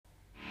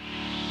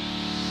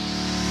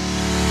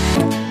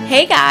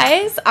Hey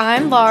guys,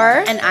 I'm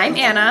Lar. And I'm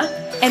Anna.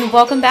 And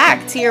welcome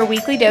back to your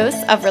weekly dose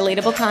of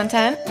relatable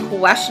content,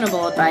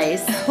 Questionable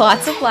advice,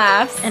 lots of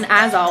laughs, and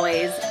as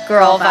always,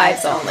 girl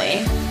vibes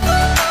only.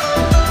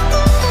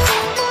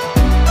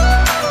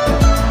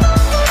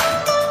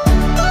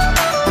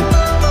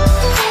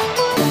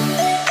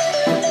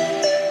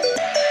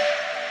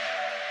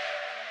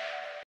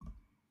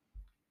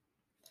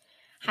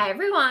 Hi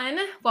everyone,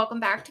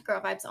 welcome back to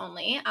Girl Vibes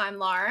Only. I'm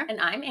Lar.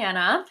 And I'm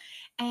Anna.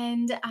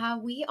 And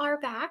we are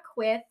back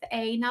with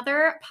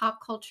another pop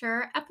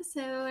culture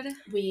episode.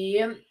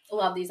 We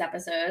love these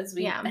episodes.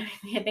 I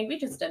think we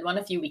just did one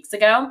a few weeks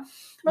ago.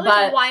 But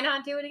like, why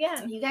not do it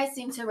again? You guys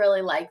seem to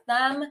really like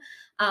them.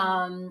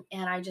 And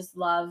I just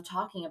love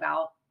talking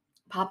about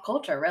pop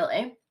culture,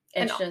 really.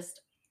 It's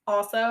just...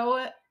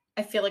 Also,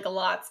 I feel like a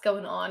lot's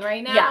going on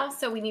right now,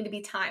 so we need to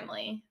be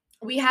timely.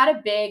 We had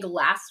a big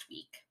last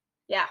week.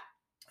 Yeah.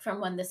 From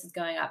when this is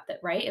going up,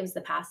 right? It was the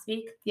past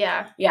week?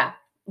 Yeah. Yeah.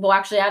 Well,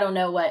 actually, I don't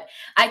know what.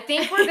 I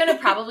think we're going to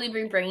probably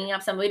be bringing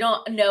up some. We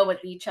don't know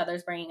what each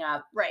other's bringing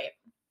up. Right.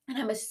 And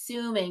I'm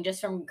assuming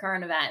just from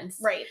current events.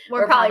 Right.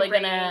 We're probably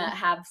going to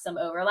have some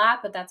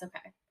overlap, but that's okay.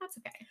 That's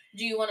okay.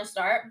 Do you want to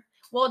start?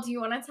 Well, do you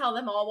want to tell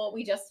them all what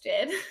we just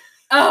did?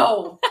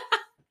 Oh.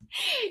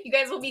 You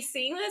guys will be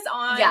seeing this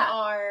on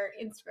our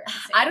Instagram.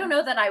 I don't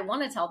know that I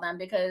want to tell them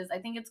because I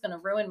think it's going to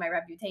ruin my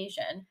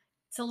reputation.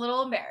 It's a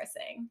little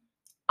embarrassing.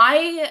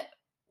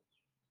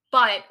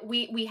 But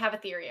we have a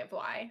theory of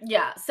why.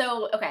 Yeah.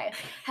 So, okay.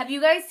 Have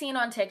you guys seen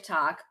on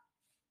TikTok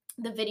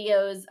the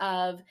videos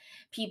of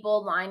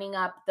people lining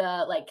up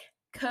the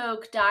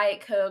Coke, Diet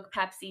Coke,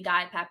 Pepsi,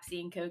 Diet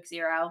Pepsi, and Coke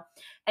Zero,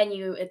 and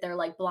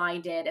they're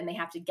blinded and they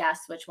have to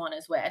guess which one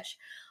is which?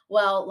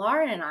 Well,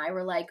 Lauren and I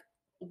were like,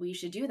 we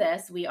should do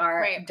this. We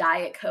are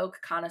Diet Coke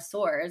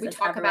connoisseurs. We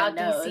talk about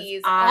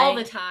DCs all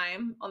the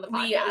time on the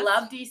podcast. We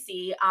love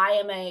DC. I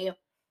am a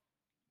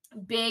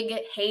big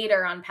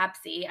hater on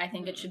Pepsi. I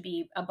think it should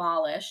be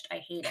abolished. I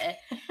hate it.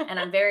 And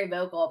I'm very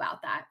vocal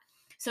about that.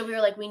 So we were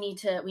like, we need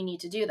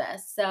to do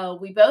this. So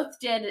we both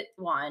did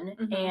one,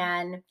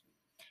 and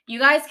you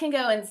guys can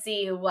go and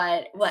see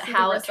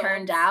how it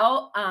turned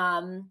out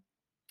on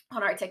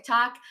our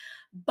TikTok.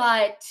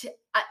 But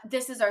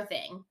this is our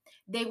thing.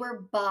 They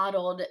were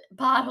bottled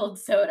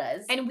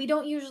sodas. And we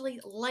don't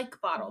usually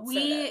like bottled sodas.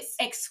 We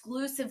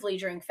exclusively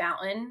drink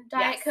fountain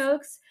Diet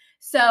Cokes.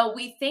 So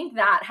we think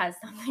that has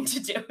something to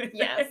do with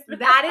it.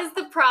 That is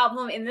the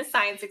problem in the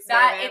science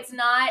experiment.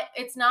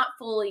 It's not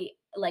fully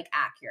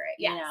accurate,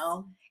 you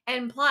know?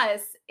 And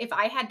plus, if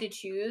I had to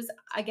choose,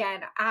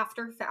 again,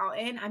 after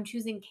fountain, I'm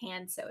choosing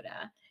canned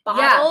soda.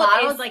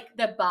 Bottle is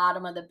the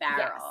bottom of the barrel.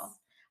 Yes.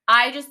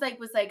 I just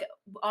was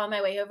on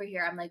my way over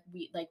here, I'm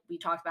we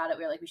talked about it.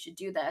 We were we should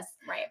do this.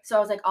 Right. So I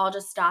was I'll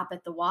just stop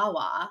at the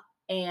Wawa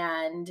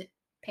and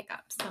pick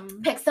some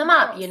bottles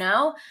up, you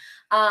know?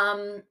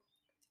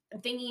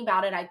 Thinking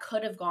about it, I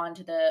could have gone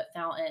to the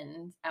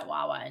fountain at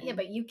Wawa.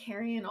 But you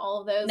carrying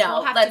all of those. No,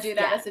 we'll have to do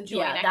that as a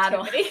joint activity.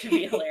 That'll have to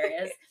be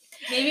hilarious.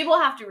 Maybe we'll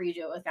have to redo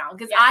it with fountain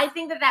because I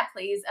think that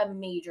plays a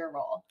major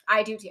role.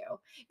 I do too.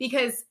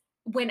 Because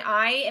when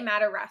I am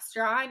at a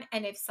restaurant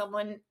and if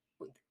someone,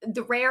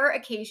 the rare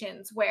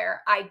occasions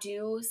where I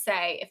do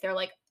say, if they're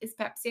is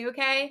Pepsi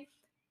okay?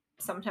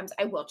 Sometimes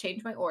I will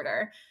change my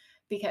order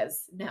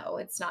because no,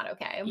 it's not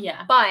okay.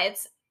 Yeah.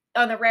 But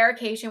on the rare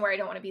occasion where I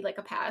don't want to be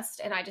a pest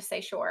and I just say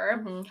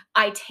sure,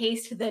 I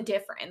taste the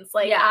difference.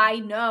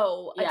 I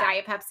know a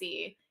Diet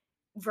Pepsi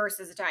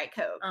versus a Diet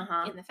Coke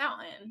in the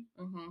fountain.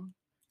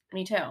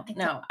 Me too.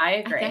 No, I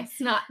agree. I guess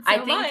not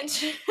so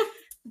much.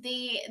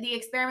 The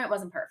experiment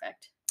wasn't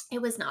perfect. It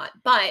was not,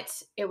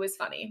 but it was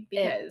funny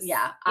because you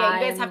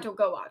guys have to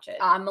go watch it.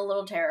 I'm a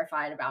little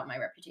terrified about my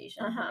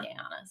reputation, to be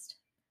honest.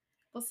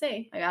 We'll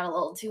see. I got a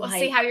little too hype. We'll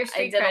see how your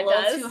street cred does. I did a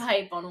little too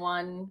hype on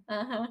one.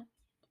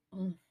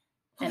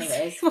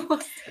 Anyways. All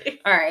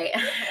right.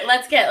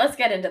 Let's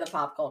get into the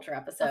pop culture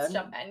episode. Let's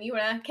jump in. You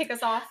want to kick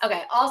us off?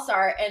 Okay, I'll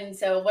start. And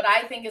so what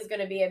I think is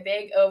going to be a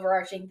big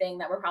overarching thing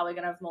that we're probably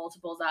going to have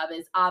multiples of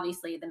is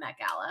obviously the Met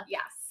Gala.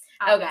 Yes.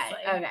 Obviously.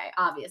 Okay,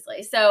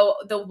 obviously. So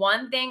the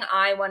one thing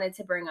I wanted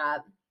to bring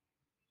up,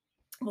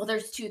 well,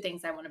 there's two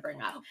things I want to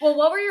bring up. Well,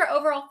 what were your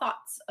overall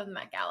thoughts of the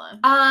Met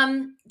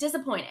Gala?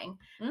 Disappointing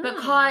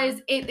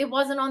because it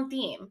wasn't on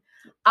theme.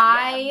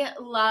 I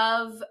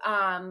love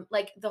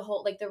the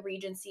whole the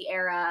Regency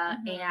era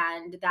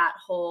and that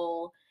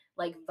whole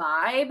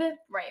vibe.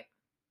 Right.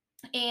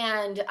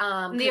 And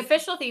the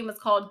official theme was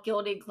called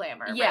Gilded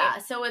Glamour. Yeah.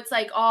 Right? So it's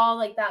all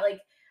that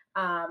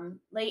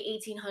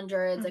late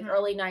 1800s,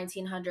 early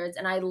 1900s,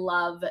 and I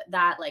love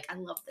that. I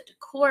love the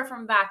decor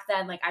from back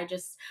then.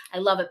 I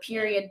love a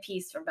period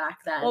piece from back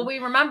then. Well, we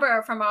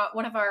remember from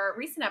one of our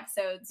recent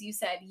episodes, you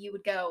said you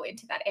would go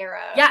into that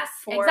era. Yes,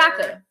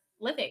 exactly.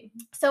 Living.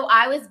 So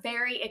I was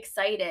very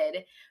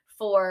excited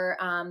for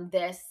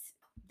this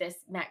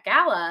Met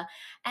Gala,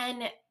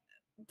 and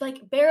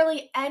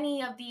barely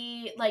any of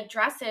the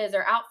dresses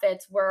or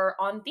outfits were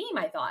on theme,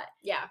 I thought.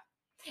 Yeah.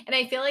 And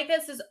I feel like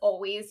this is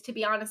always, to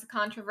be honest, a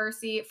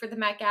controversy for the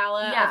Met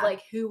Gala Yeah. of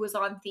like who was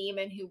on theme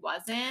and who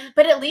wasn't.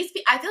 But at least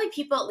I feel like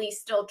people at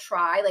least still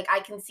try. Like I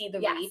can see the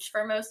Yes. reach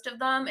for most of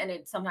them, and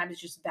it sometimes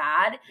it's just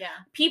bad. Yeah.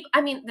 People,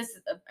 I mean, this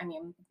is,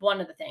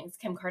 one of the things.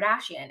 Kim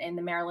Kardashian in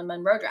the Marilyn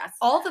Monroe dress.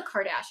 All the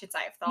Kardashians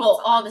I have thoughts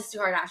Well, all on. the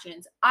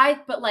Kardashians.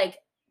 But like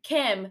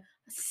Kim,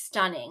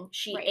 stunning.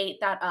 She Right. ate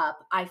that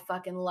up. I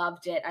fucking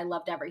loved it. I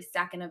loved every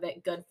second of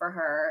it. Good for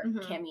her.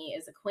 Mhm. Kimmy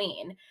is a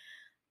queen.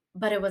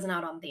 But it was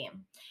not on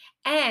theme.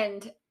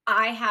 And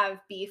I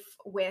have beef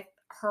with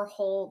her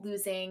whole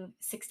losing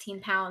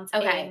 16 pounds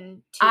Okay.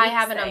 in 2 I weeks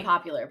have an thing.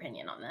 unpopular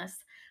opinion on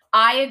this.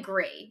 I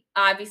agree.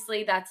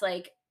 Obviously, that's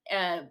like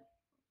a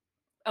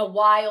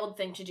wild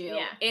thing to do.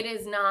 Yeah. It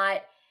is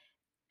not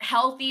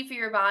healthy for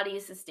your body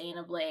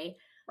sustainably.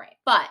 Right.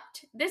 But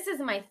this is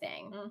my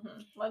thing.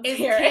 Let's Is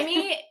hear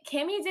it.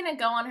 Kimmy didn't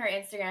go on her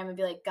Instagram and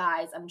be like,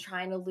 guys, I'm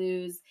trying to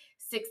lose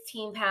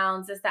 16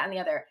 pounds, this, that, and the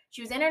other.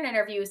 She was in an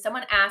interview.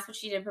 Someone asked what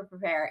she did for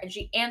prepare, and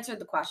she answered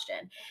the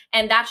question.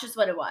 And that's just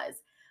what it was.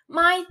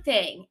 My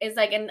thing is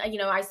like, and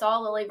I saw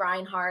Lily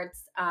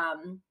Reinhart's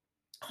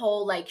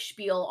whole like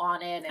spiel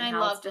on it and I how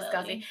love it's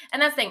disgusting. Lily.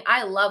 And that's the thing.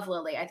 I love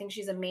Lily. I think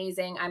she's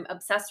amazing. I'm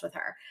obsessed with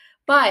her.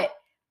 But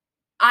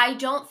I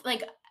don't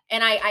like,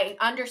 and I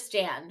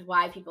understand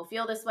why people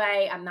feel this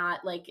way. I'm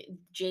not like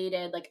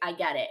jaded. Like I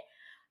get it.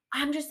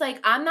 I'm just like,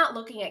 I'm not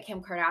looking at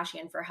Kim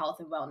Kardashian for health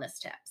and wellness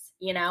tips,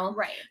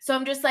 Right. So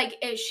I'm just like,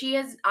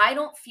 I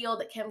don't feel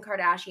that Kim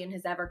Kardashian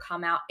has ever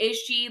come out. Is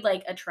she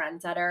like a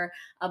trendsetter,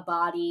 a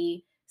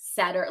body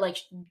setter? Like,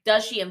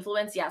 does she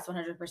influence? Yes,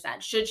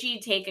 100%. Should she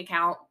take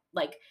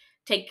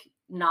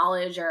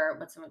knowledge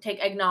or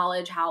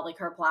acknowledge how like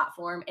her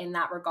platform in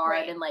that regard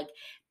Right. and like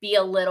be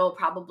a little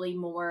probably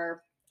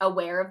more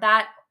aware of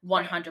that?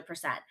 100%.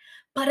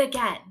 But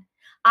again,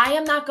 I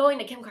am not going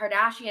to Kim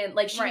Kardashian.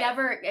 Like, she Right.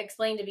 never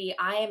explained to me,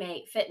 I am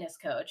a fitness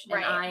coach and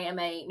Right. I am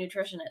a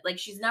nutritionist. Like,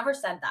 she's never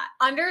said that.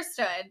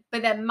 Understood.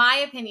 But then my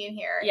opinion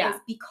here Yeah.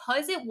 is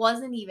because it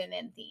wasn't even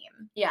in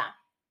theme. Yeah.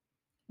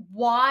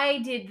 Why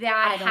did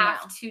that I don't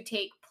have know. to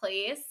take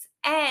place?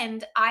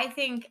 And I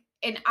think,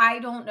 and I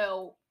don't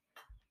know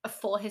a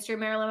full history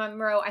of Marilyn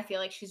Monroe. I feel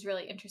like she's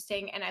really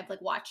interesting, and I've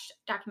like watched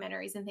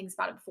documentaries and things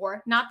about it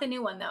before. Not the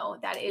new one though.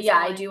 That is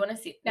I on do want to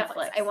see Netflix.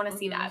 Netflix. I want to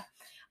see that.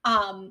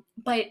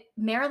 But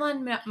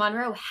Marilyn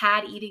Monroe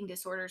had eating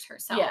disorders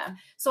herself. Yeah.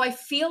 So I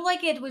feel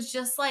like it was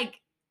just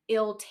like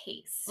ill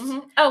taste.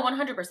 Oh,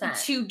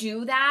 100%. To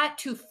do that,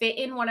 to fit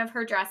in one of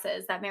her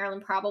dresses that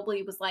Marilyn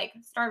probably was like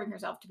starving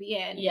herself to be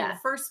in the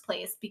first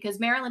place, because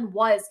Marilyn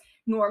was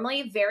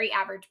normally very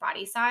average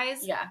body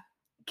size. Yeah.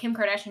 Kim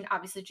Kardashian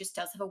obviously just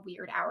does have a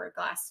weird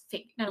hourglass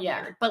figure. Not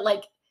Yeah. weird, but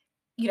like,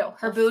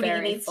 her booty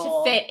very needs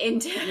full. to fit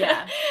into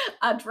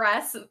a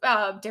dress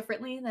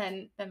differently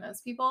than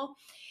most people.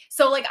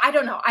 So like, I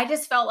don't know. I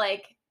just felt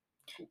like,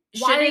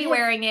 why are you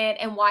wearing it,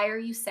 and why are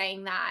you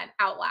saying that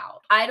out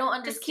loud? I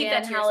don't Just keep that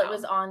understand to how it yourself.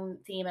 was on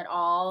theme at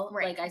all.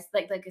 Right.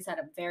 Like I said,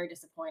 I'm very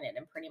disappointed,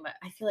 and pretty much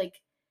I feel like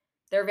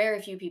there are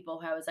very few people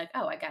who I was like,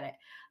 oh, I get it.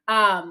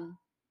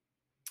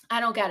 I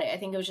don't get it. I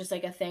think it was just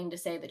like a thing to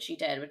say that she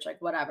did, which like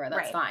whatever, that's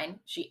Right. fine.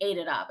 She ate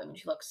it up. I mean,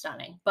 she looks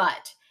stunning.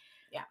 But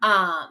Yeah.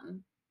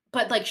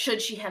 but like, should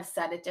she have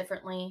said it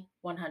differently?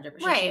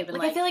 100%. Right.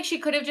 Like, I feel like she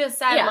could have just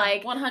said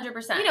like,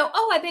 100%.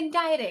 oh, I've been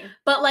dieting.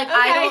 But like, Okay.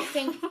 I don't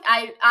think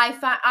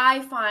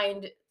I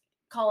find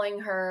calling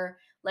her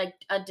like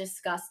a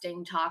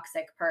disgusting,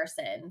 toxic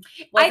person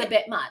was a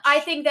bit much. I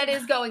think that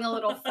is going a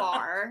little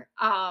far.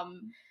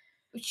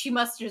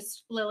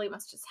 Lily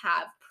must just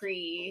have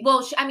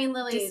Well,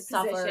 Lily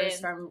suffers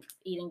disposition. from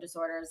eating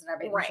disorders and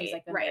everything. Right, She's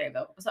like been right. very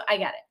vocal. So I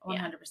get it.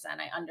 Yeah. 100%.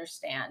 I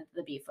understand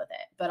the beef with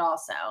it. But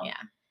also, Yeah.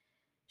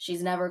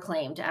 she's never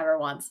claimed to ever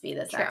once be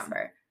this True.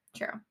 expert.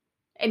 True.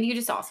 And you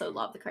just also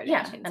love the Kardashians.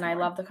 Yeah, and I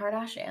more. love the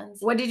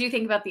Kardashians. What did you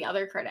think about the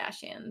other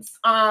Kardashians?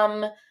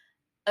 Khloe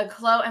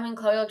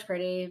looked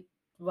pretty.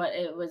 But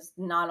it was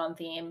not on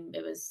theme.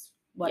 It was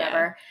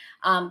whatever.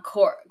 Yeah.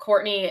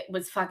 Courtney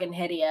was fucking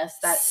hideous.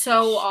 That's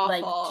so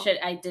awful. Like shit.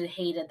 I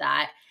hated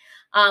that.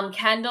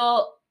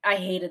 Kendall, I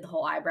hated the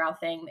whole eyebrow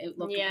thing. It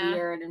looked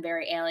weird and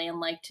very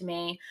alien-like to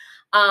me.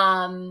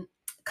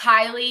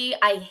 Kylie,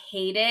 I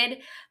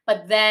hated,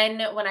 but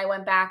then when I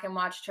went back and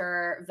watched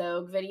her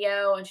Vogue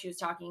video and she was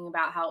talking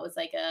about how it was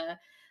like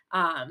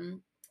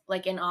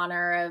like in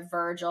honor of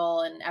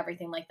Virgil and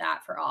everything like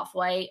that for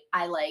Off-White,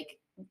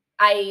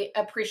 I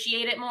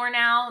appreciate it more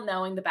now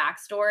knowing the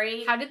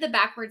backstory. How did the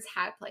backwards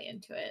hat play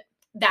into it?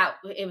 That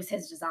it was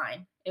his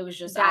design. It was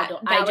just that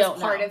I don't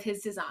was part know. of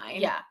his design.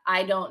 Yeah,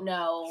 I don't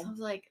know. So I was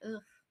like,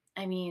 ugh.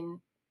 I mean,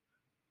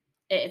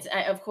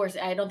 of course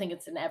I don't think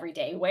it's an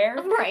everyday wear.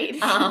 Right.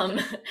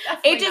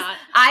 It just not.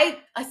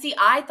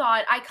 I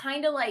thought I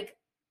kind of like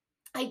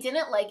I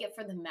didn't like it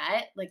for the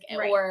Met, like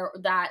or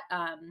that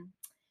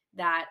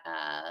that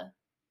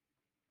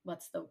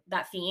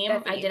theme.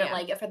 I didn't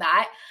like it for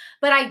that,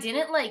 but I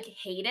didn't like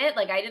hate it.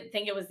 Like I didn't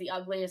think it was the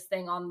ugliest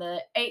thing on the.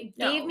 It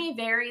gave me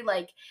very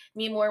like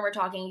me and Lauren were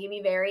talking. It gave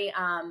me very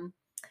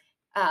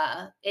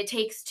It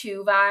Takes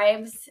Two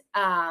vibes,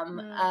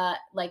 Mm.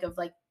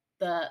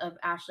 of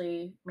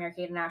Ashley, Mary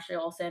Kate and Ashley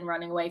Olsen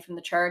running away from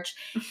the church,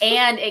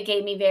 and it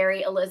gave me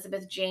very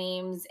Elizabeth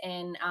James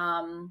and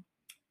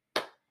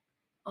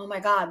oh my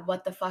god,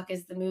 what the fuck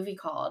is the movie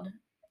called?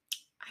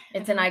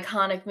 It's an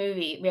iconic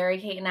movie, Mary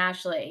Kate and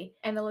Ashley.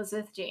 And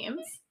Elizabeth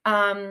James.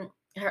 Her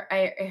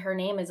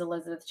name is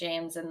Elizabeth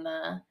James, and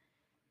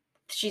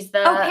she's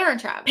the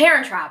Parent Trap.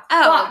 Parent Trap.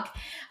 Oh. Fuck.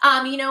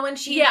 When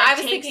she I was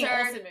takes thinking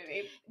her Olsen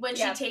movie. when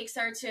she takes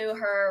her to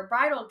her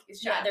bridal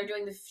shot, they're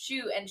doing the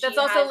shoot, and that's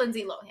also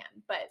Lindsay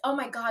Lohan. But oh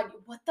my god,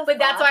 what the? But fuck?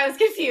 That's why I was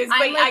confused.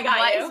 But I got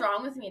what you. What is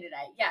wrong with me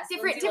today? Yes,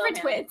 different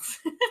twins.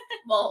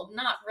 Well,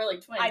 not really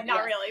twins. I'm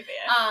not really a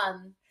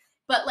fan.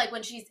 But like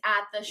when she's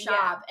at the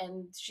shop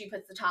and she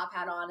puts the top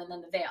hat on and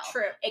then the veil.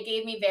 True. It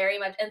gave me very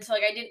much, and so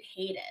like I didn't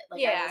hate it.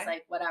 Like I was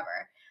like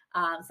whatever.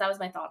 So that was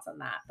my thoughts on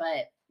that.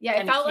 But yeah,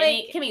 I felt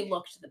like Kimmy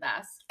looked the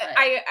best. But.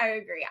 I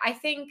agree. I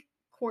think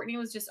Courtney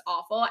was just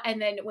awful.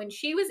 And then when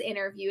she was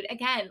interviewed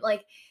again,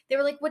 like they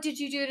were like, "What did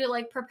you do to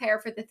like prepare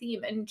for the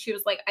theme?" And she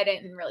was like, "I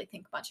didn't really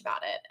think much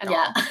about it at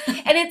all."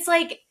 And it's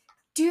like,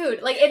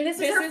 dude, like, and this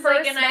is her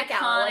first like Met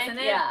Gala, wasn't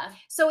it? Yeah.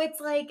 So it's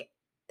like,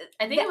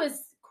 I think it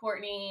was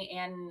Courtney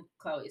and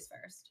Chloe's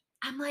first.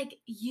 I'm like,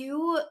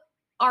 you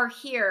are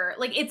here.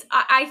 Like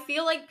I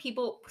feel like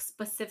people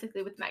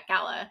specifically with Met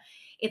Gala,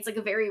 it's like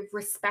a very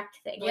respect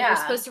thing. Like you're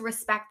supposed to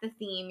respect the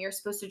theme. You're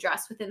supposed to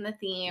dress within the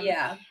theme.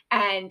 Yeah.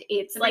 And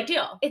it's like, big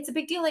deal. It's a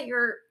big deal that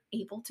you're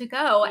able to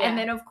go. Yeah. And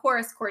then of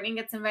course, Courtney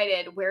gets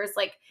invited, wears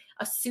like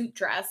a suit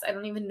dress. I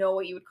don't even know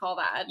what you would call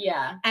that.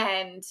 Yeah.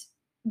 And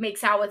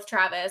makes out with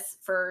Travis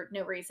for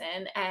no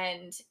reason.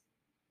 And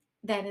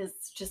then is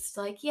just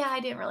like, yeah,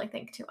 I didn't really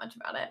think too much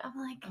about it. I'm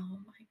like, oh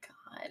my God.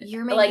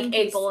 You're making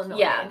people annoyed.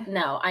 Yeah,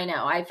 no, I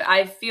know.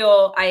 I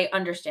feel, I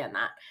understand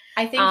that.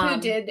 I think who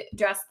did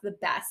dress the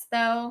best,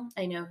 though?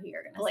 I know who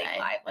you're going to say.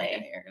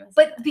 Lively.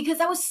 But because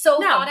that was so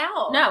thought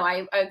out. No,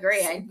 I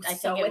agree. I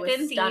think it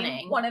was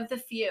stunning. Theme, one of the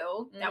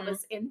few that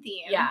was in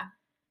theme. Yeah.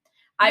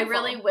 Beautiful. I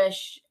really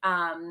wish,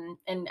 and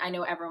I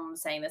know everyone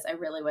was saying this, I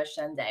really wish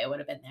Zendaya would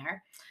have been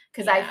there.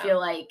 Because I feel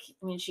like,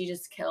 I mean, she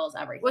just kills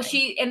everything. Well,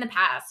 she, in the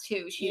past,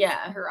 too,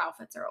 her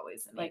outfits are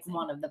always amazing. Like,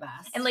 one of the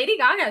best. And Lady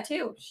Gaga,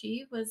 too.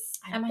 She was,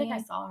 I don't think I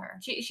saw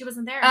her. She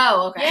wasn't there.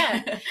 Oh, okay.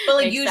 Yeah. But,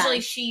 like,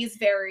 usually she's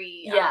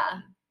very,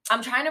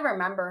 I'm trying to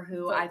remember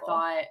who vocal. I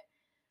thought,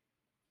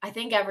 I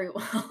think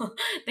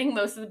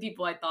most of the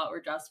people I thought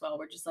were dressed well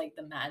were just, like,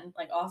 the men.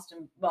 Like,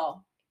 Austin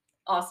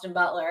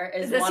Butler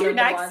is this one your of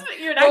next, the ones.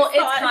 Your next well,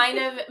 thought? It's kind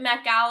of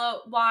Met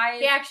Gala wise.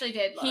 He actually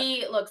did look.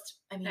 He looked,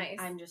 I mean,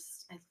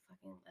 nice.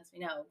 As we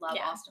know, love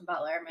Austin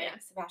Butler, my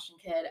Sebastian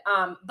kid.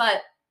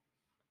 But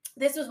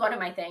this was one of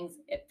my things.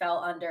 It fell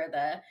under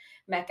the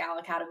Met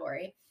Gala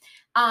category.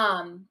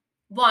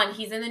 One,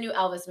 he's in the new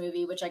Elvis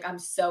movie, which like I'm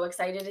so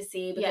excited to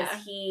see because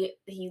he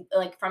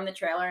like from the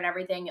trailer and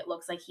everything, it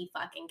looks like he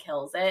fucking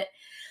kills it.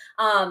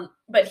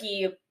 But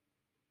he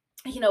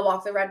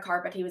walked the red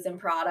carpet. He was in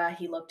Prada.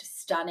 He looked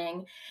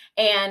stunning.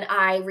 And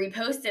I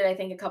reposted, I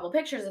think, a couple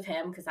pictures of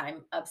him because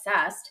I'm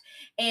obsessed.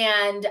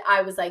 And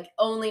I was like,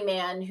 only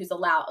man who's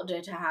allowed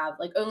to have,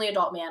 like, only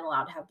adult man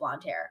allowed to have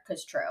blonde hair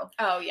because true.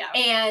 Oh, yeah.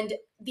 And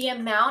the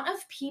amount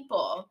of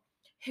people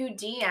who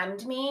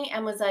DM'd me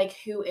and was like,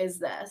 who is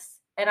this?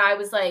 And I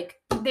was like,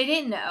 they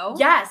didn't know.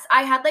 Yes.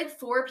 I had like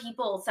 4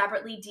 people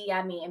separately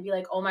DM me and be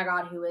like, oh my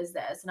God, who is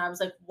this? And I was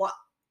like, what?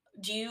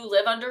 Do you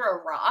live under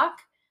a rock?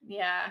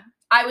 Yeah.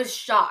 I was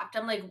shocked.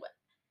 I'm like,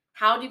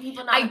 how do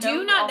people not know? I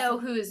do not know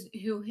who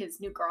his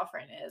new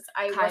girlfriend is.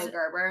 Kaya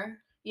Gerber.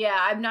 Yeah,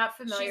 I'm not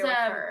familiar with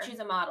her. She's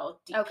a model.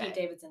 Pete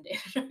Davidson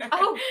dated her.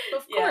 Oh,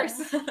 of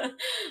course.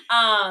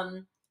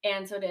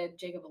 And so did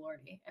Jacob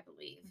Elordi, I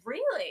believe.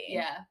 Really?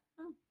 Yeah.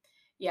 Oh.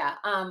 Yeah.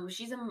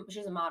 She's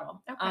a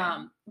model.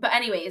 Okay. But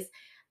anyways,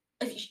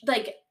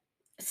 like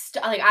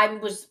I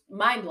was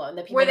mind blown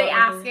that people were they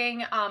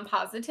asking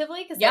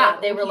positively because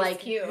they were like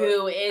cute.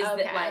 Who is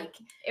that? Like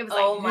it was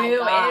oh my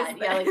God,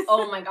 like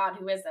oh my God,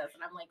 who is this?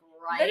 And I'm like,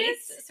 right, that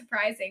is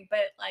surprising, but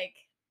like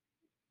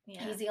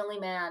he's the only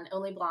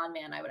blonde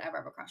man I would ever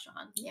have a crush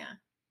on. Yeah,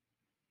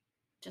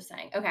 just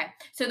saying. Okay,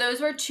 so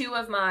those were 2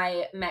 of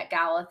my Met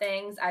Gala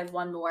things. I have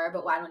one more,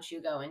 but why don't you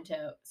go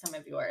into some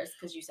of yours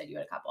because you said you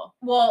had a couple.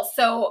 Well,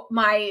 so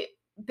my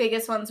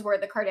biggest ones were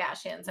the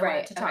Kardashians. I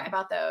wanted to talk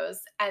about those.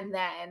 And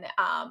then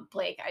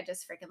Blake, I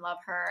just freaking love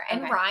her.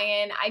 And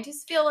Ryan, I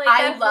just feel like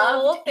I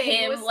loved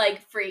him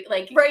like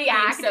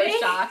reacting. So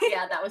shocked.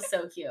 Yeah, that was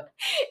so cute.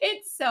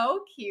 It's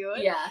so cute.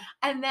 Yeah.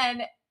 And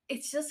then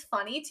it's just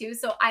funny too.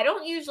 So I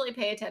don't usually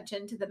pay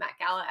attention to the Met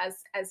Gala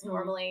as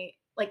normally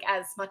like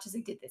as much as I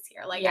did this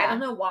year. Like I Yeah. don't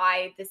know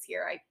why this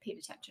year I paid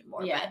attention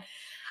more, Yeah. but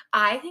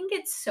I think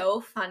it's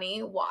so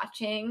funny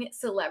watching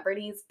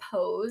celebrities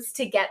pose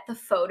to get the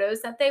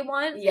photos that they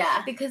want.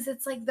 Yeah. Because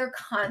it's like they're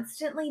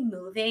constantly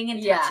moving and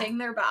Yeah. touching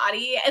their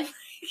body, and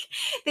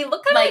like they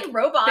look kind of like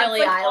robots. Billie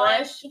like,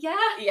 Eilish. Yeah.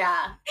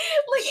 Yeah.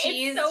 Like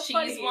she's it's so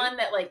funny. one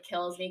that like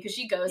kills me because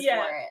she goes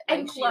Yeah. for it.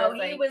 And Like, she does,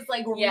 Chloe like, was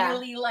like yeah.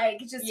 really like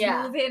just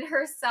Yeah. moving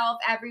herself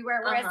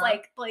everywhere, whereas Uh-huh.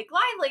 like Blake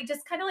Lively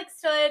just kind of like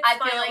stood. I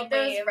feel smiled, like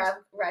those waved.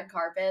 red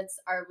carpets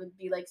would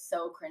be like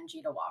so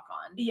cringy to walk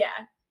on. Yeah.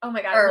 Oh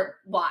my god. Or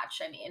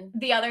watch, I mean.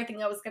 The other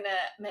thing I was gonna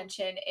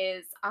mention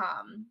is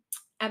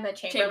Emma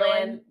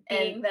Chamberlain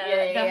being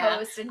the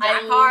host and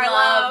Jack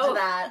Harlow. Loved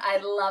that.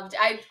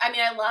 I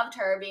mean I loved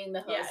her being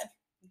the host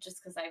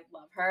just because I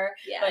love her.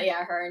 Yeah. But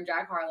yeah, her and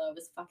Jack Harlow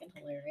was fucking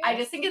hilarious. I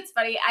just think it's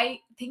funny.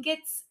 I think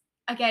it's,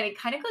 again, it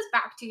kind of goes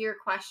back to your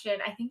question.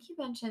 I think you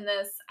mentioned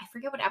this, I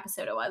forget what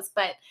episode it was,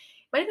 but it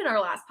might have been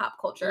our last Pop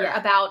Culture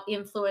about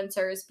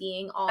influencers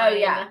being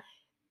on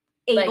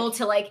able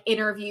to like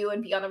interview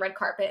and be on the red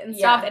carpet and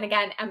stuff. And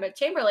again, Emma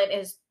Chamberlain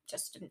is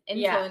just an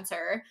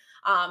influencer.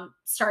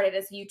 Started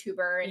as a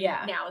YouTuber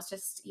and now is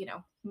just, you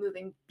know,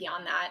 moving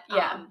beyond that.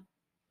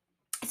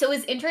 So it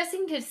was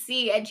interesting to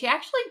see, and she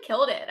actually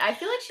killed it. I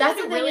feel like she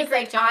did a really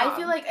great job. I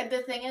feel like the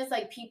thing is,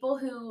 like, people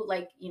who,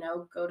 like, you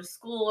know, go to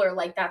school or,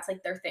 like, that's,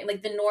 like, their thing.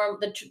 Like, the norm,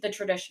 the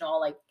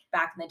traditional, like,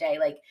 back in the day,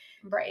 like,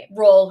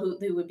 role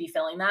who would be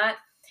filling that.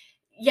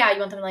 Yeah, you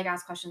want them to, like,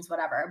 ask questions,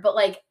 whatever. But,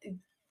 like,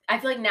 I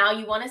feel like now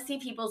you want to see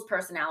people's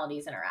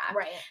personalities interact.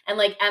 Right. And,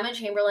 like, Emma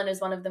Chamberlain is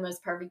one of the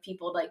most perfect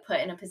people to, like, put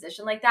in a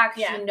position like that.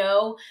 Because you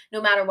know,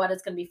 no matter what,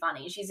 it's going to be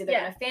funny. She's either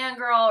going to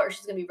fangirl or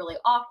she's going to be really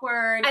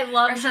awkward. I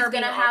love her. She's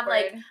going to have,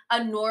 like,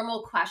 a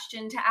normal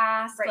question to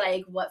ask.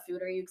 Like, what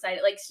food are you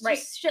excited? Like,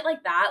 just shit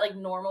like that. Like,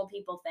 normal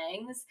people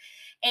things.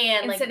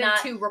 And, instead like,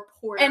 of to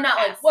report. And not,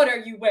 like, what are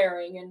you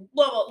wearing? And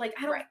blah, blah. Like,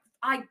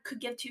 I could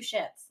give two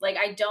shits. Like,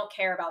 I don't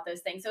care about those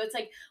things. So it's,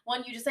 like,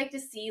 one, you just like to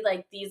see,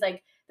 like, these,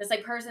 like, this,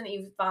 like, person that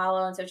you follow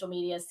on social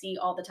media, see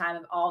all the time,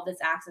 of all of this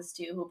access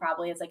to, who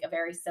probably has, like, a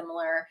very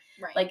similar,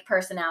 like,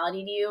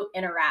 personality to you,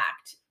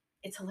 interact.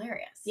 It's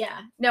hilarious. Yeah.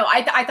 No,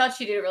 I thought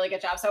she did a really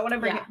good job. So I want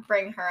to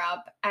bring her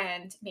up,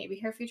 and maybe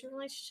her future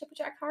relationship with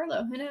Jack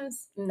Harlow. Who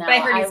knows? No, but I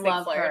heard he's a big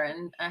love flirt. her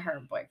and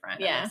her boyfriend.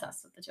 Yeah. I'm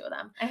obsessed with the two of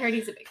them. I heard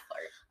he's a big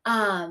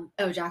flirt.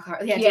 Oh, Jack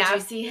Harlow. Yeah. Did you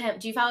see him?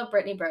 Do you follow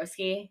Brittany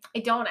Broski? I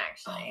don't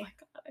actually. Oh my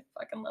god, I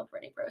fucking love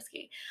Brittany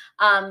Broski.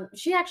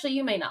 She actually,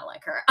 you may not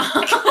like her.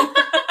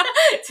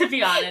 To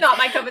be honest. Not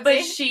my cup of tea.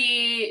 But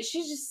she's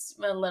just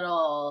a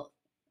little,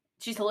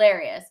 she's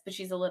hilarious, but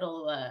she's a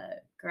little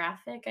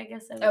graphic, I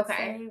guess I would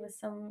say, with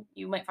some,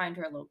 you might find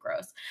her a little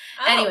gross.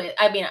 Anyway,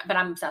 I mean, but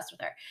I'm obsessed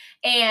with her.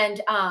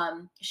 And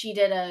she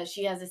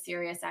has a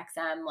Sirius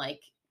XM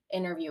like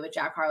interview with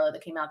Jack Harlow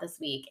that came out this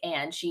week,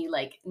 and she,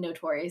 like,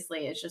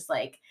 notoriously is just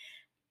like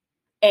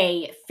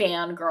a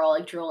fangirl,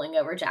 like, drooling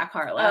over Jack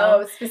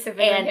Harlow. Oh,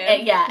 specifically him.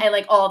 And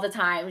like all the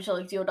time she'll,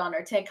 like, do it on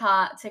her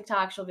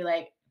TikTok. She'll be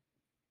like,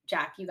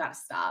 Jack, you gotta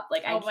stop.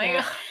 Like, I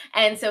can't.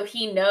 And so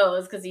he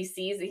knows, because he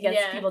sees it. He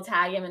gets people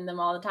tag him in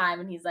them all the time,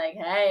 and he's like,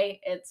 hey,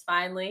 it's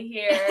finally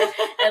here.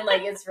 And,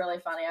 like, it's really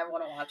funny. I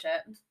want to watch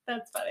it.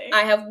 That's funny.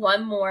 I have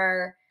one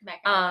more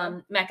Met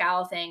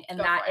Gala thing, and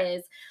that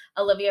is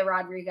Olivia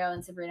Rodrigo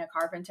and Sabrina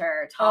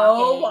Carpenter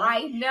talking. Oh,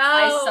 I know.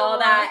 I saw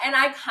that, and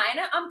I'm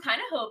kind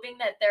of hoping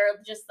that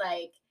they're just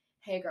like,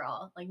 hey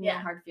girl, like, no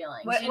hard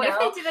feelings. What if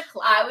they did a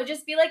collab? I would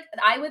just be like,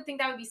 I would think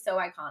that would be so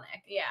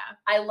iconic. Yeah.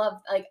 I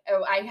love, like,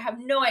 I have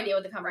no idea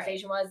what the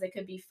conversation was. It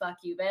could be fuck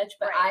you, bitch.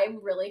 But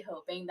I'm really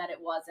hoping that it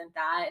wasn't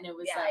that. And it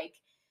was like,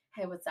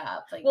 hey, what's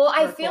up? Like, well,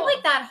 I feel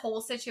like that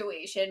whole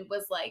situation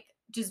was, like,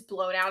 just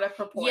blown out of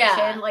proportion.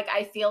 Yeah. Like,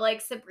 I feel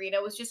like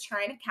Sabrina was just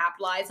trying to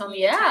capitalize on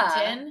the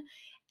attention.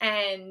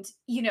 And,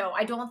 you know,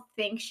 I don't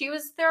think she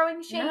was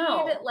throwing shade.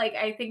 No. Like,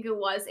 I think it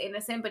was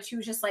innocent, but she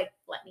was just like,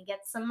 let me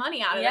get some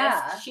money out of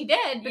this. She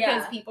did,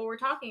 because people were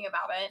talking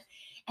about it.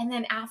 And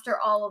then after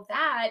all of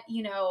that,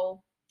 you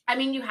know, I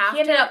mean, you have he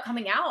ended up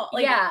coming out.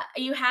 Like,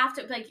 you have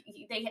to, like,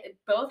 they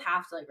both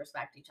have to, like,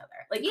 respect each other.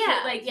 Like, you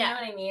know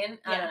what I mean?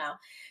 I don't know.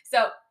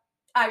 So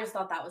I just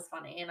thought that was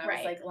funny, and I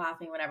was, like,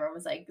 laughing when everyone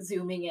was, like,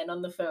 zooming in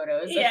on the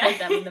photos of, like,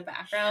 them in the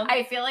background.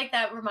 I feel like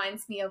that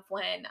reminds me of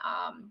when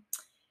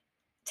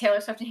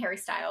Taylor Swift and Harry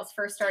Styles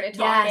first started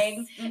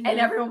talking, and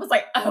everyone was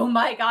like, oh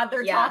my god,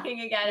 they're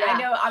talking again. I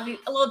know, I mean,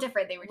 a little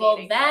different, they were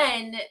dating. Well,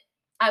 then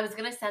I was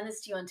gonna send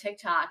this to you on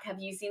TikTok. Have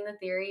you seen the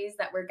theories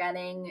that we're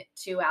getting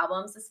 2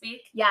 albums this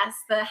week? Yes,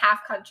 the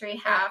half country,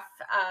 half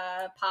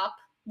pop.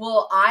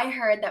 Well, I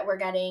heard that we're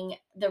getting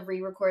the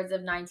re-records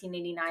of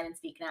 1989 and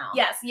Speak Now.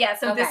 Yes,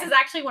 so this is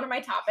actually one of my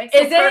topics.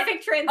 Is it?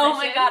 Perfect transition. Oh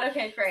my god,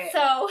 okay, great.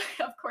 So,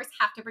 of course,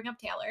 have to bring up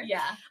Taylor.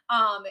 Yeah.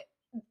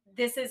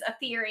 This is a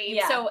theory.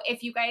 Yeah. So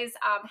if you guys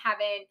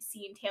haven't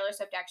seen, Taylor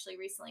Swift actually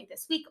recently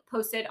this week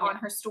posted on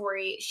her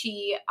story,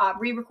 she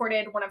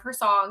re-recorded one of her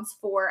songs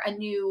for a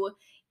new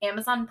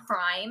Amazon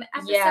Prime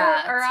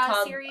episode or it's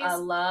called, series.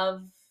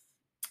 Love.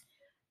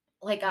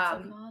 like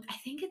What's it called? I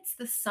think it's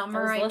The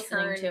Summer I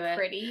listening Turned to it.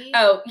 Pretty.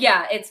 Oh,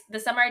 yeah, it's The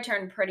Summer I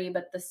Turned Pretty,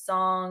 but the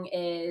song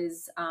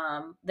is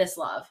This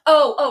Love.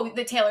 Oh,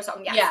 the Taylor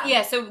song. Yes. Yeah.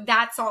 Yeah, so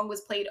that song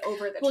was played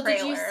over the Well, trailer.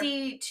 did you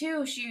see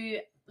too?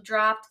 She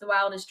dropped The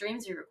Wildest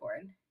Dreams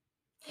re-record.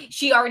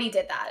 She already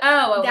did that.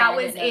 Oh, okay. That I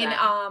was didn't know in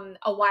that.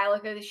 a while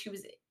ago.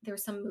 There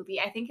was some movie.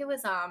 I think it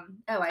was I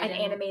an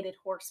didn't. animated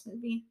horse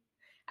movie.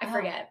 I Oh.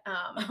 forget.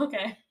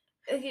 Okay.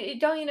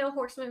 Don't you know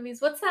horse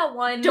movies? What's that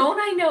one? Don't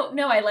I know?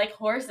 No, I like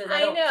horses. I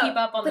don't know. keep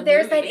up on but the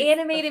there's that movies, the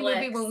animated movie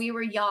flicks. when we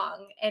were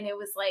young, and it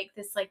was like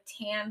this like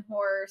tan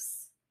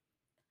horse.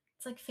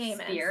 It's like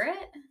famous. Spirit?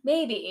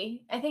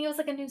 Maybe. I think it was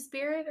like a new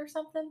Spirit or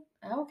something.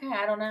 Okay,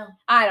 I don't know.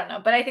 I don't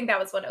know, but I think that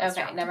was what it was.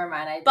 Okay, never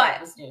mind. But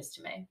that was news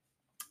to me.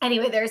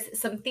 Anyway, there's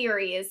some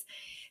theories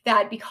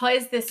that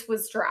because this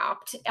was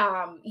dropped,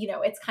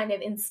 it's kind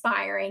of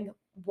inspiring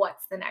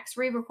what's the next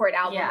re-record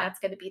album that's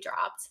going to be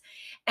dropped.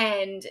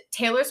 And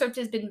Taylor Swift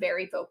has been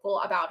very vocal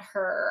about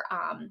her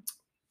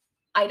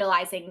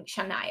idolizing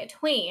Shania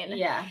Twain.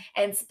 Yeah.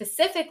 And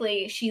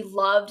specifically, she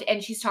loved,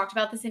 and she's talked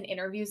about this in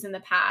interviews in the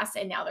past,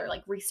 and now they're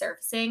like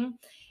resurfacing.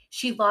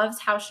 She loves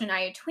how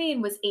Shania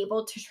Twain was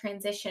able to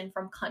transition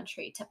from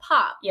country to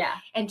pop. Yeah.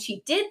 And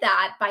she did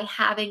that by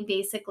having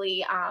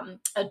basically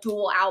a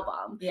dual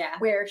album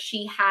where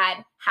she had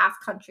half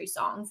country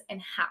songs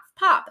and half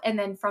pop. And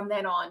then from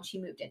then on,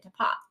 she moved into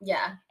pop.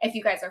 Yeah. If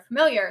you guys are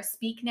familiar,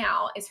 Speak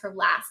Now is her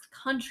last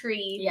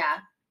country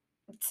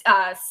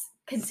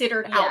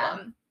considered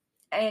album.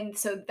 And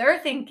so they're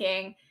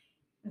thinking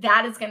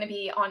that is going to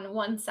be on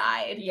one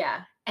side.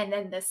 Yeah. And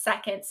then the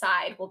second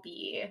side will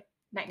be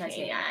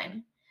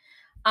 1989.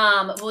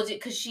 Well,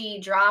 because she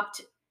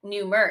dropped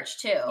new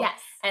merch too. Yes.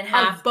 And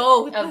half of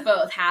both.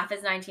 Half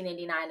is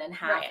 1989 and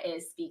half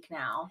is Speak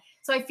Now.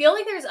 So I feel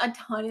like there's a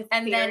ton of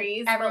and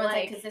theories. Then everyone's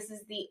like, because this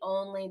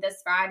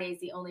Friday is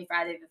the only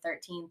Friday the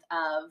 13th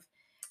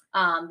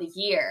of the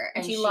year.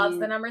 And she loves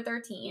the number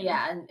 13.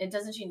 Yeah. And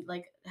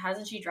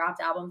hasn't she dropped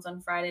albums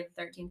on Friday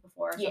the 13th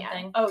before or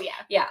something? Oh yeah.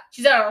 Yeah.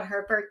 She's done it on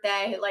her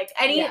birthday.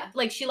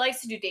 Like she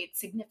likes to do dates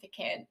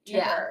significant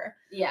to her.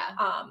 Yeah.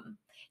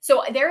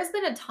 So there has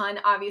been a ton,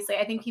 obviously.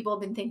 I think people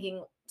have been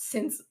thinking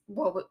since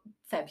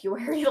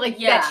February,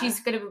 that she's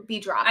gonna be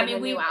dropping a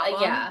new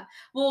album. Yeah.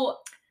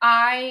 Well,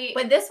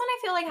 but this one I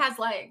feel like has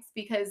legs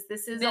because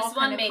this all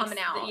kind of coming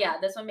out. Yeah,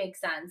 this one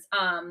makes sense.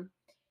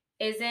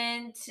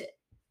 Isn't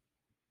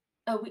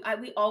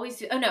we always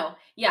do. Oh no,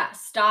 yeah.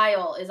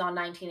 Style is on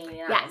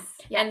 1989. Yes.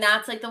 And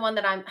that's like the one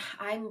that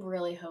I'm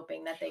really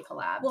hoping that they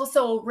collab. Well,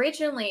 so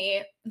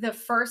originally the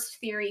first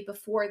theory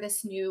before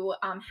this new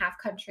half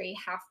country,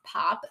 half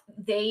pop,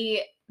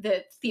 the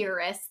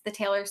theorists, the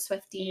Taylor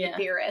Swiftie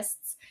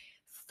theorists,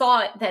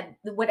 thought that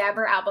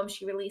whatever album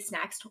she released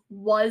next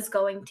was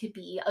going to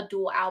be a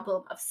dual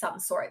album of some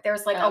sort.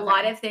 There's a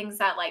lot of things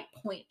that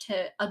point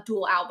to a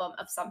dual album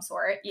of some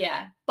sort.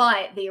 Yeah.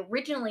 But they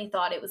originally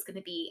thought it was going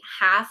to be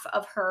half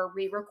of her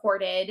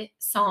re-recorded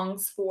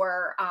songs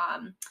for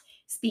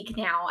Speak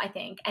Now, I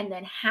think, and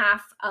then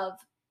half of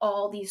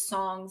all these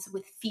songs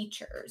with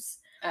features.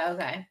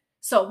 Okay.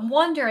 So I'm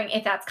wondering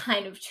if that's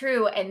kind of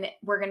true, and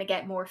we're going to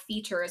get more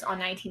features on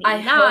 1989.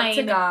 I hope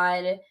to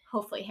God.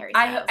 Hopefully Harry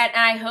Styles.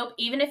 I hope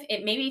even if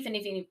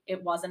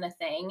it wasn't a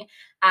thing,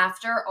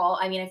 after all,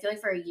 I mean, I feel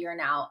like for a year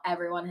now,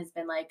 everyone has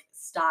been like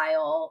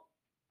Style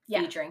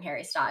featuring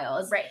Harry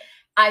Styles. Right.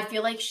 I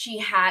feel like she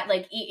had,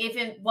 if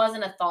it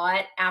wasn't a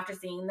thought after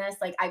seeing this,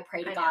 I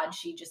pray to God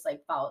she just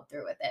followed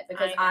through with it,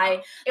 because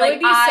it would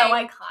be so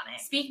iconic.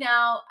 Speak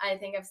Now, I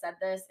think I've said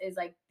this, is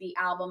the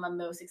album I'm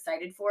most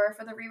excited for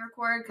the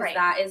re-record, because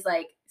that is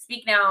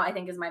Speak Now, I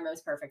think, is my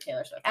most perfect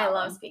Taylor Swift album. I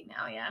love Speak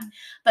Now, yeah.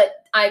 But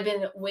I've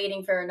been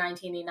waiting for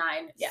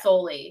 1989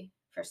 solely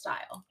for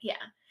Style. Yeah.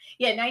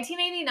 Yeah,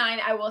 1989,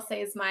 I will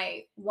say, is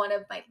one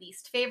of my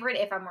least favorite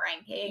if I'm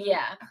ranking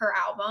her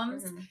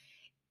albums. Mm-hmm.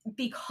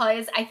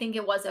 Because I think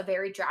it was a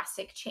very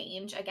drastic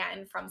change,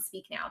 again, from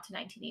Speak Now to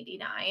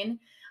 1989.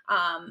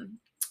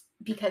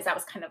 Because that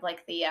was kind of I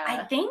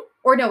think...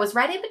 Or no, was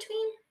Red in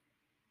between?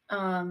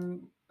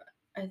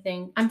 I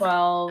think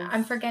 12...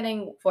 I'm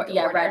forgetting.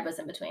 Red was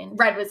in between.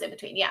 Red was in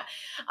between, yeah.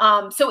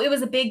 So it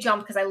was a big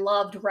jump because I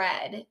loved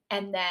Red.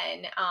 And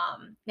then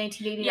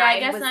 1989... Yeah, I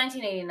guess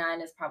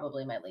 1989 is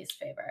probably my least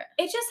favorite.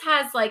 It just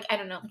has, I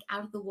don't know,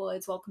 Out of the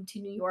Woods, Welcome to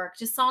New York.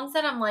 Just songs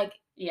that I'm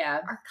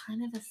are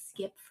kind of a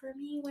skip for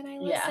me when I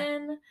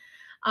listen.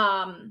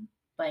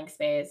 Blank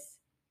Space,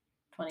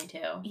 22.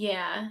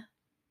 Yeah.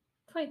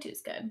 22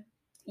 is good.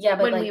 Yeah,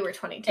 but when we were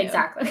 22.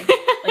 Exactly.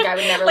 I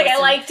would never I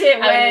liked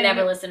it I would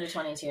never listen to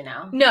 22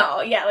 now.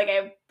 No, yeah,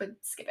 I would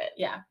skip it.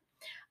 Yeah.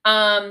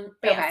 But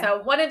yeah,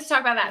 so wanted to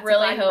talk about that.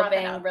 Really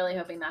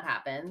hoping that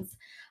happens.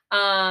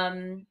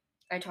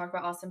 I talked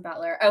about Austin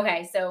Butler.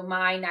 Okay, so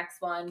my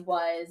next one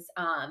was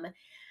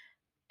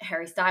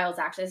Harry Styles.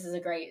 Actually, this is a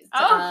great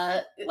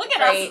look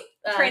at us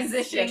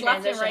transitioning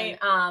left and right.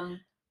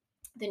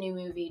 The new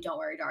movie Don't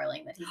Worry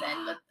Darling that he's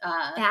in with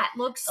that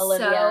looks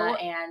Olivia so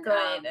and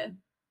good.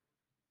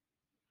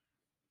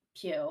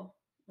 Pugh.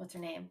 What's her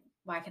name?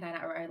 Why can I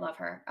not? I love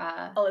her.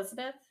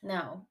 Elizabeth?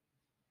 No.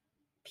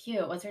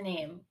 Pugh. What's her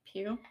name?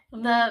 Pugh.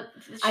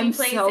 She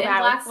plays in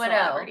Black Widow,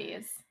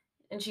 celebrities.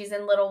 and she's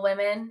in Little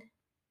Women.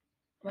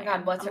 Oh my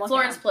God, what's her?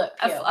 Florence Pugh.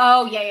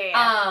 Oh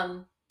yeah.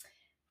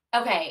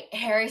 Okay,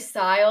 Harry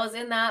Styles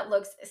in that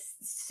looks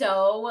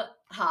so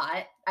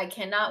hot. I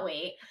cannot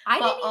wait. I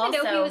didn't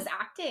even know he was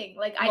acting.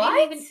 Like I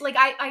didn't even like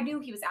I knew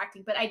he was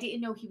acting, but I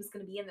didn't know he was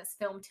going to be in this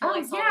film till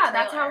I saw the trailer.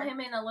 That's how him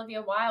and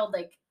Olivia Wilde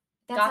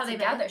got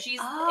together. She's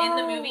in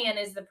the movie and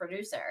is the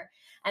producer,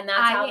 and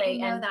that's how they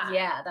end.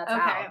 Yeah, that's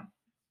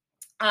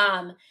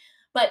how.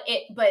 But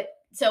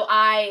so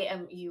I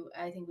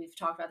think we've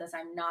talked about this.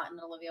 I'm not an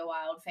Olivia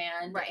Wilde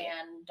fan, and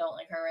don't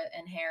like her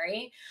and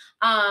Harry.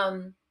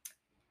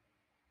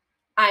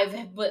 I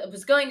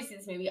was going to see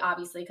this movie,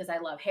 obviously, because I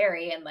love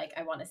Harry and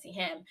I want to see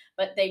him.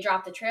 But they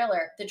dropped the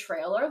trailer. The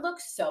trailer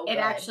looks so good. It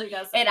actually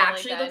does. It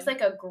actually looks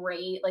like a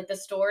great, the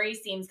story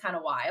seems kind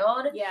of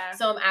wild. Yeah.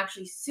 So I'm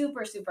actually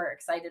super, super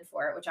excited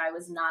for it, which I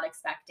was not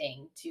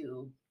expecting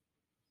to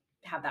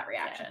have that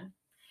reaction. Yeah.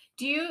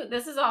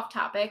 This is off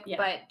topic,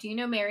 but do you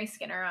know Mary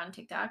Skinner on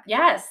TikTok?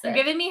 Yes. You're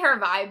giving me her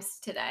vibes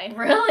today.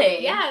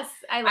 Really? Yes.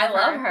 I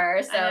love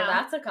her. So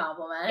that's a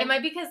compliment. It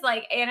might be because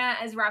Anna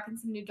is rocking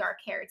some new dark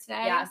hair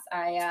today. Yes.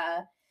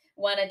 I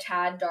went a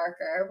tad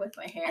darker with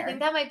my hair. I think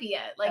that might be it.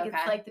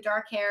 It's the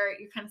dark hair,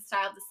 you're kind of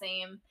styled the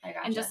same. I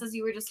gotcha. And just as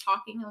you were just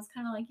talking, I was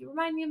kind of you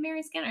remind me of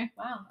Mary Skinner.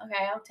 Wow.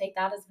 Okay. I'll take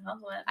that as a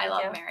compliment. I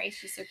love Mary.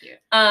 She's so cute.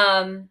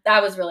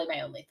 That was really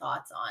my only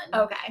thoughts on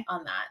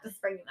that. Just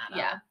bringing that up.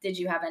 Yeah. Did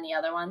you have any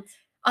other ones?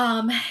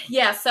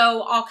 Yeah,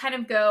 so I'll kind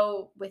of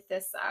go with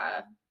this,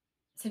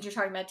 since you're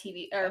talking about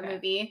TV or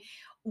movie,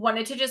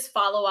 wanted to just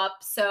follow up.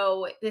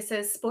 So this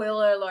is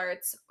spoiler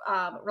alerts,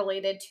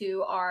 related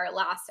to our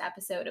last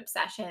episode,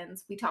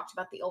 Obsessions. We talked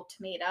about the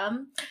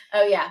ultimatum.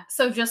 Oh yeah.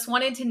 So just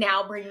wanted to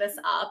now bring this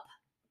up.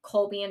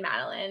 Colby and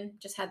Madeline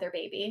just had their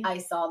baby. I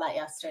saw that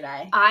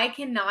yesterday. I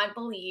cannot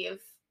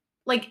believe,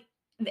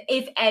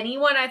 if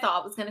anyone I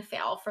thought was gonna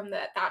fail from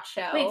that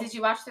show. Wait, did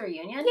you watch the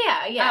reunion?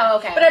 Yeah. Oh,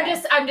 okay. But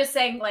I'm just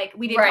saying,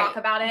 we didn't talk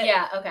about it.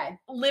 Yeah, okay.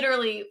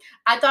 Literally,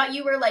 I thought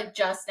you were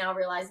just now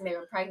realizing they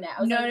were pregnant.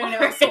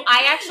 No. So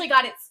I actually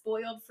got it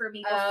spoiled for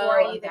me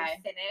before I even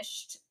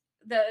finished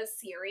the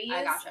series.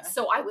 I gotcha.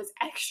 So I was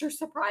extra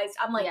surprised.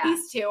 I'm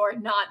these two are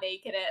not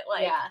making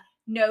it.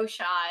 No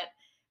shot.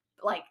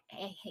 I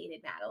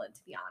hated Madeline,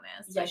 to be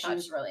honest. Yeah, she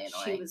was really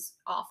annoying. She was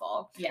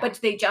awful. Yeah. But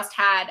they just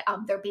had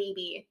their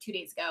baby 2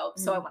 days ago,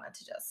 so I wanted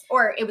to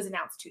or it was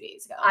announced 2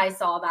 days ago. I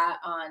saw that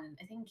on,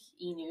 I think,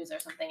 E! News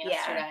or something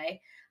yesterday.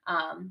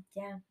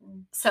 Yeah.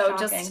 So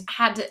shocking. Just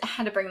had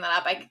to bring that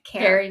up. I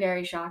can't. Very,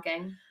 very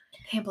shocking.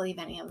 Can't believe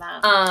any of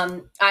that.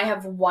 I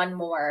have one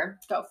more.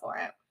 Go for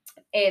it.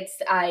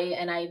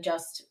 I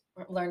just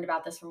learned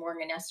about this from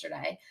Morgan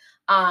yesterday.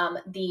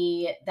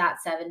 That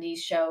 70s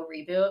show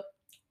reboot.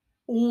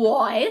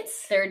 What?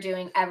 They're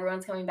doing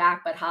Everyone's Coming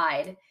Back but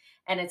Hyde,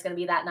 and it's going to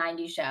be that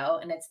 90s show,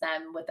 and it's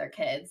them with their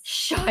kids.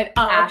 Shut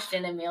up.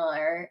 Ashton and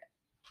Miller.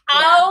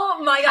 Oh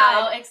my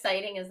God. How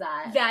exciting is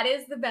that? That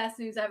is the best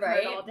news I've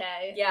heard all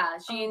day. Yeah,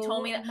 she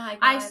told me that. My God.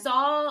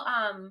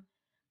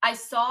 I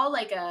saw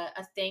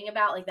a thing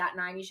about that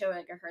 90s show,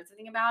 I heard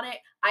something about it.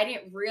 I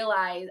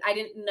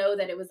didn't know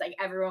that it was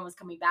everyone was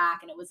coming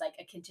back and it was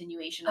a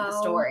continuation of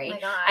the story. My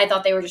God. I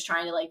thought they were just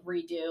trying to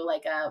redo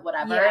a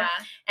whatever. Yeah.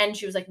 And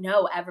she was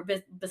no,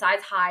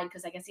 besides Hyde,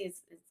 because I guess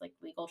he's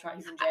legal trial,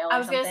 he's in jail or something. I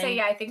was gonna say,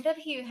 I think that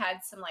he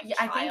had some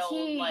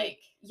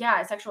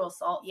child, sexual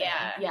assault thing.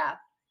 Yeah.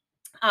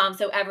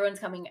 So Everyone's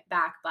Coming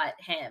Back but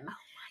him.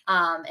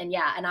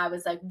 And I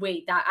was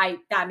wait,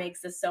 that makes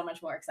this so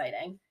much more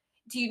exciting.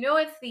 Do you know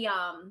if the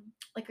are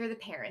the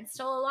parents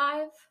still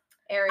alive?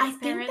 Eric's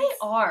parents? Think they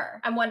are.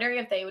 I'm wondering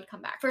if they would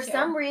come back for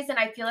some reason.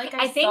 I feel I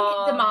think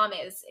the mom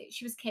is.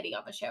 She was Kitty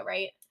on the show,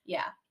 right?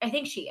 Yeah, I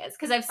think she is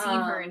because I've seen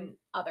her in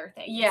other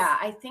things. Yeah,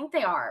 I think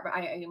they are, but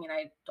I mean,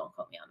 I don't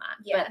quote me on that.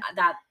 Yeah, but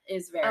that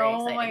is very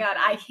exciting. Oh my God,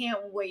 I can't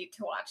wait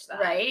to watch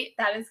that. Right,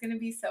 that is going to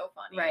be so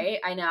funny. Right,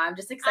 I know. I'm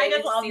just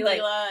excited to see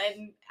Lila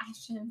and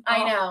Ashton.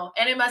 I know,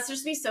 and it must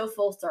just be so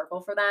full circle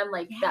for them,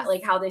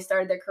 that, how they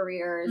started their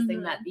careers, they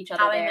met each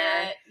other there.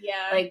 Met.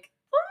 Yeah,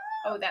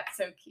 oh, that's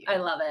so cute. I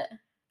love it. Oh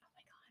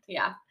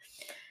my God,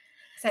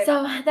 yeah.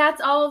 So that's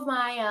all of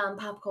my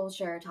pop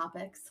culture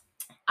topics.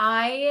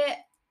 I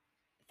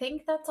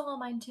think that's all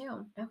mine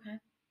too. Okay.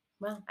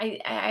 Well,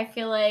 I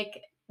feel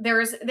like there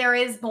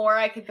is more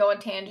I could go on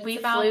tangents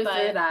about. We flew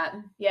through that.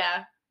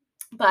 Yeah.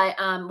 But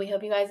we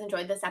hope you guys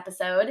enjoyed this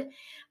episode.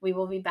 We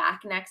will be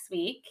back next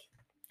week,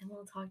 and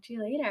we'll talk to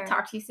you later.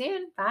 Talk to you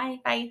soon. Bye.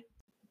 Bye.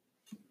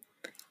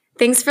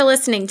 Thanks for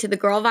listening to the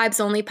Girl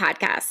Vibes Only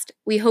podcast.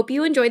 We hope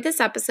you enjoyed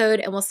this episode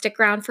and will stick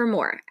around for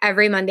more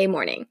every Monday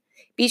morning.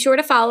 Be sure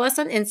to follow us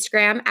on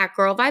Instagram at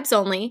Girl Vibes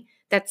Only.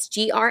 That's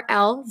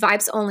GRL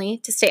Vibes Only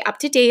to stay up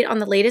to date on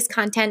the latest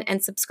content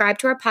and subscribe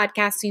to our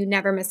podcast so you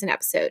never miss an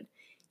episode.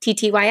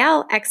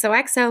 TTYL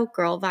XOXO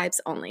Girl Vibes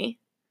Only.